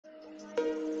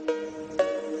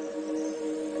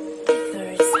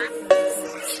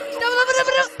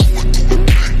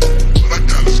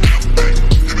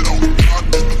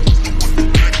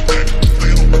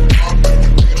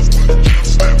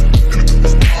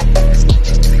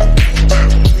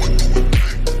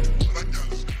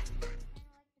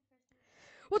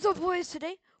guys,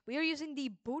 today we are using the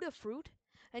Buddha fruit.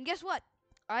 And guess what?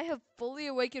 I have fully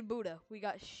awakened Buddha. We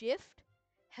got Shift,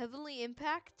 Heavenly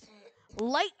Impact,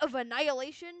 Light of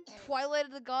Annihilation, Twilight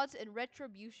of the Gods, and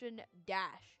Retribution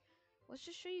Dash. Let's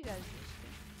just show you guys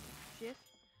this. Shift.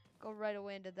 Go right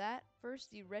away into that.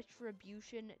 First, the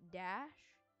Retribution Dash.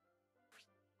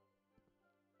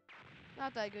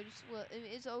 Not that good. Just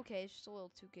it's okay. It's just a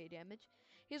little 2k damage.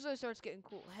 Here's where it starts getting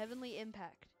cool. Heavenly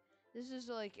Impact. This is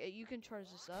like, you can charge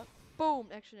this up. Boom!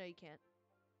 Actually, no, you can't.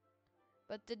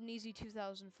 But did an easy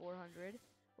 2,400.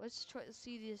 Let's try to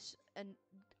see this and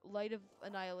Light of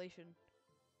Annihilation.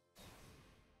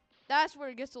 That's where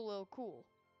it gets a little cool.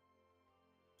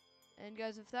 And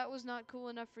guys, if that was not cool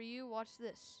enough for you, watch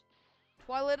this.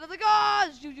 Twilight of the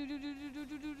Gods!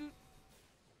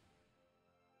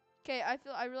 Okay,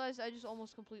 I realized I just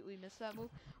almost completely missed that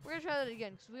move. We're gonna try that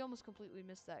again, because we almost completely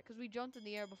missed that. Because we jumped in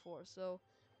the air before, so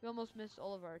we almost missed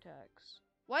all of our attacks.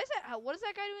 Why is that? What is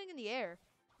that guy doing in the air?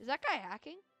 Is that guy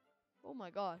hacking? Oh my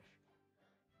gosh.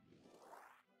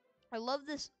 I love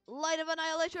this Light of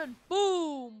Annihilation.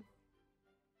 Boom!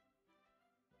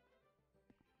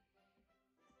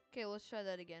 Okay, let's try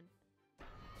that again.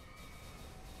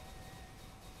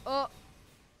 Oh.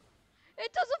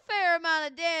 It does a fair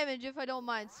amount of damage, if I don't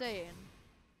mind saying.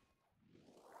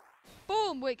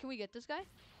 Boom! Wait, can we get this guy?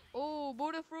 Oh,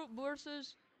 Buddha fruit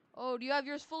versus... Oh, do you have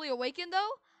yours fully awakened, though?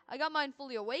 I got mine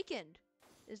fully awakened.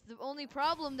 Is the only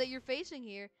problem that you're facing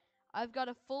here. I've got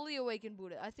a fully awakened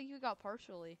Buddha. I think you got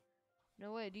partially.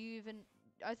 No way, do you even...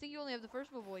 I think you only have the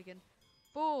first move awakened.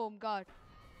 Boom, God.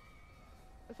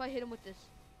 If I hit him with this.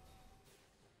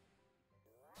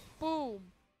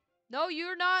 Boom. No,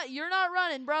 you're not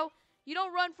running, bro. You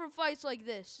don't run from fights like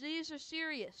this. These are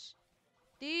serious.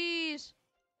 These...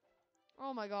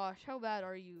 Oh my gosh, how bad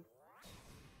are you?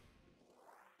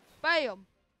 Bam!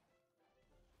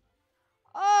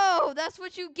 Oh, that's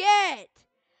what you get!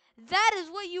 That is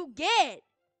what you get!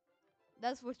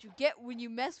 That's what you get when you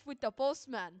mess with the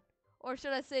postman. Or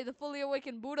should I say the fully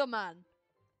awakened Buddha man.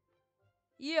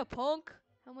 Yeah, punk.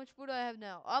 How much Buddha I have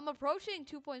now? I'm approaching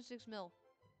 2.6 mil.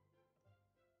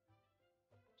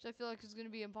 So I feel like it's going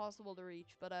to be impossible to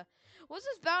reach. But once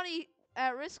this bounty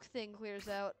at risk thing clears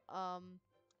out,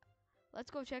 let's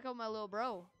go check out my little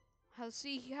bro.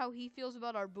 See how he feels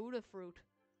about our Buddha fruit.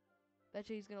 Bet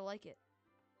you he's going to like it.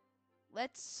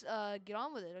 Let's get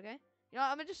on with it, okay? You know,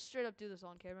 I'm going to just straight up do this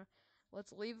on camera.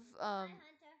 Let's leave. Hi, Hunter.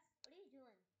 What are you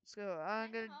doing? Let's go.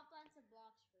 I'm going to... Hop on some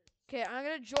blocks first. Okay, I'm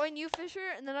going to join you,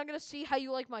 Fisher, and then I'm going to see how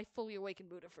you like my fully awakened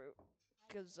Buddha fruit.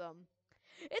 Because,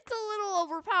 it's a little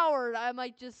overpowered, I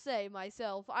might just say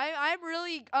myself. I'm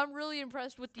really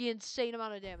impressed with the insane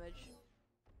amount of damage.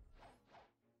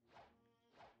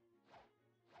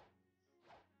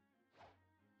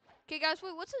 Okay, guys,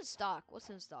 wait, what's in stock? What's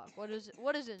in stock? What is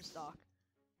in stock?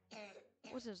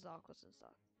 What's in stock? What's in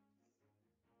stock?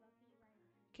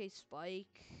 Okay,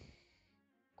 Spike.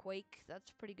 Quake,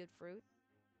 that's pretty good fruit.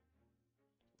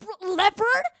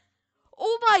 Leopard?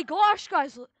 Oh my gosh,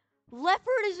 guys.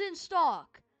 Leopard is in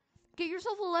stock. Get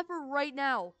yourself a leopard right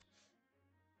now.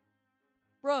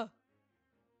 Bruh.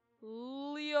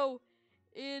 Leo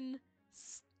in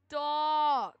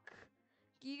stock.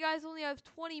 You guys only have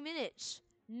 20 minutes.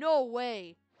 No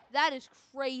way. That is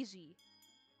crazy.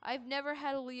 I've never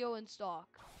had a Leo in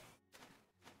stock.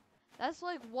 That's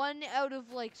like 1 out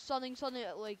of like something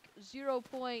like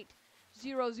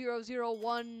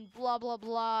 0.0001 blah blah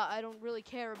blah. I don't really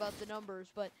care about the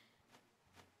numbers, but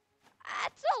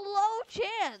that's a low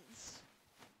chance.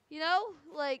 You know?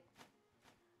 Like,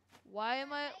 why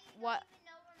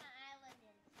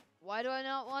do I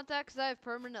not want that? Because I have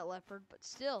permanent leopard, but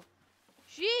still.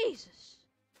 Jesus.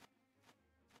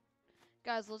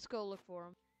 Guys, let's go look for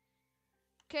him.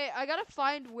 Okay, I gotta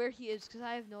find where he is, because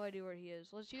I have no idea where he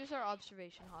is. Let's use our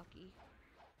observation hockey.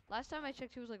 Last time I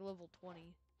checked, he was like level 20.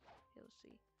 Okay, let's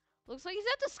see. Looks like he's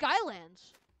at the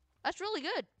Skylands. That's really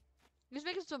good. He's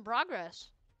making some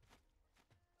progress.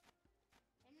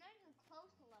 I'm not even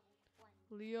close to level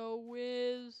 20. Leo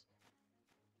Wiz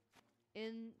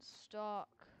in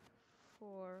stock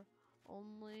for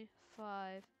only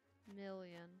 5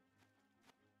 million.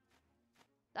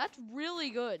 That's really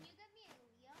good. Can you get me a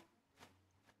Leo?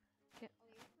 Can't. Oh,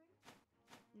 you're free?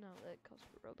 No, that costs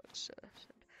for Robux.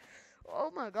 Oh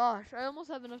my gosh, I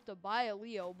almost have enough to buy a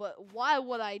Leo, but why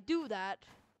would I do that?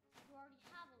 You already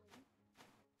have a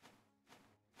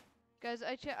Leo. Guys,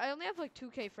 I only have like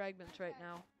 2k fragments right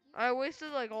now. I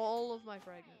wasted like all of my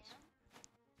fragments.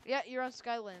 Yeah, you're on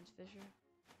Skylands, Fisher.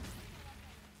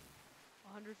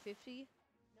 150?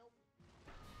 Nope.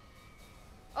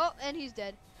 Oh, and he's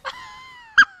dead.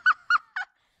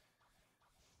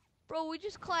 Bro, we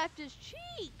just clapped his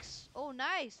cheeks. Oh,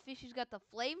 nice. Fishy's got the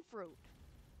flame fruit.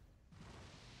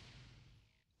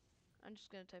 I'm just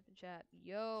gonna type in chat.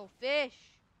 Yo, fish.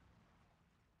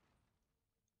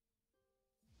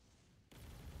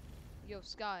 Yo,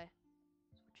 Sky.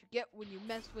 That's what you get when you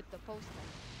mess with the postman.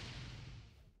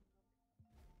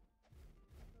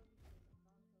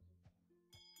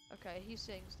 Okay, he's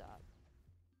saying stop.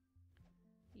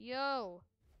 Yo,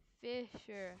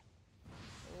 Fisher.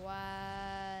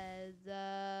 What's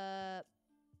up?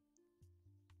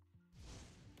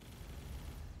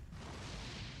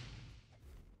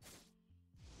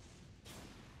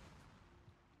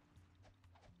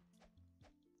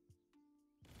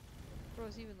 Bro,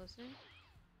 is he even listening?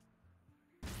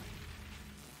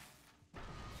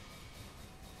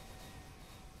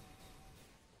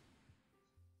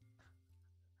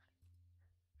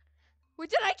 Wait,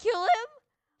 did I kill him?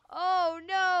 Oh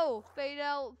no!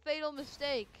 Fatal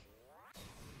mistake.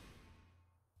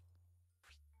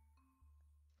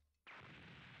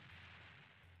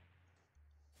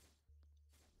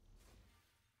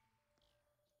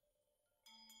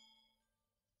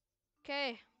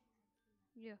 Okay.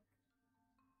 Yo,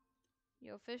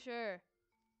 Fisher.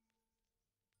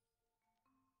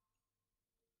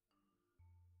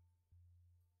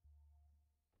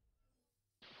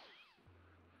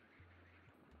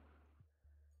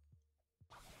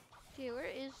 Okay, where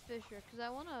is Fisher? Cause I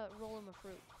wanna roll him a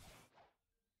fruit.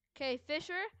 Okay,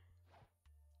 Fisher.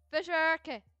 Fisher.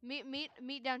 Okay,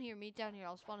 meet down here. Meet down here.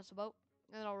 I'll spawn us a boat,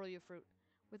 and then I'll roll you a fruit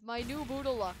with my new Buddha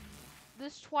luck.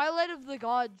 This Twilight of the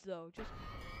Gods, though, just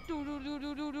do do do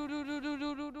do do do do do do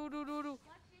do do do do do do. Watch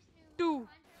this new Do. move.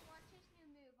 Hunter, watch this new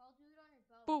move. I'll do it on your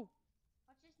boat. Boom.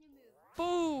 Watch this new move.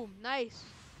 Boom. Nice.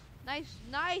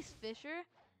 Nice, Fisher.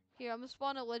 Here, I'm gonna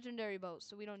spawn a legendary boat,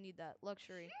 so we don't need that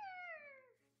luxury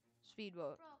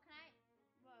speedboat. Bro, can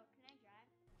I drive?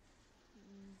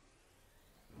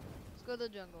 Let's go to the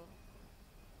jungle.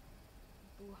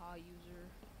 Boo-ha user.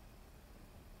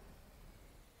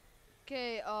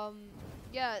 Okay,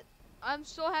 yeah, I'm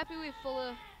so happy we full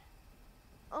of.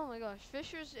 Oh my gosh,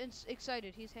 Fisher's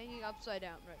excited. He's hanging upside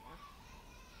down right now.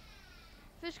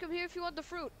 Fish, come here if you want the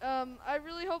fruit. I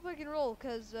really hope I can roll,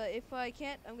 cause if I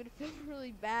can't, I'm gonna feel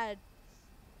really bad.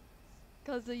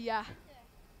 Cause yeah.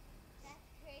 That's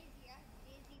crazy. I'm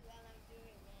dizzy while I'm doing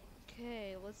it.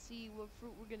 Okay, let's see what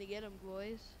fruit we're gonna get him,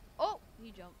 boys. Oh,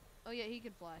 he jumped. Oh yeah, he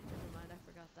can fly. Never mind, I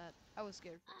forgot that. I was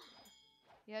scared.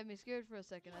 You had me scared for a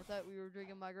second. I thought we were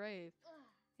drinking my grave.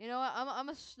 You know what? I'm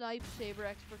a snipe saber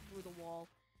expert through the wall.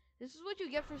 This is what you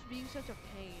get for being such a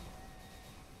pain.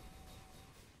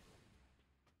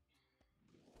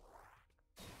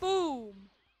 Boom!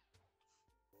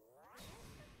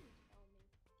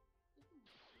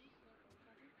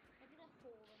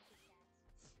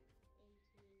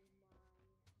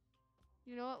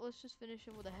 You know what? Let's just finish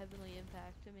him with a heavenly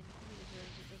impact. I mean, he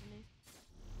deserves it, doesn't he?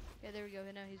 Yeah, there we go.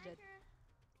 And now he's dead.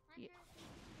 Hunter,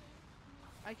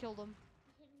 I killed him.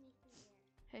 hit me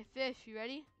through Hey, there. Fish, you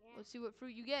ready? Yeah. Let's see what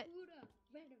fruit you get. Buddha.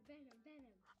 Venom.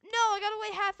 No, I gotta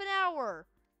wait half an hour.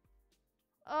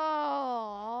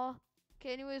 Oh.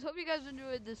 Okay, anyways, hope you guys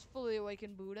enjoyed this fully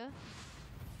awakened Buddha.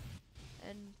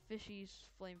 And Fishy's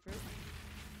flame fruit.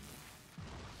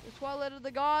 The Twilight of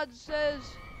the Gods says...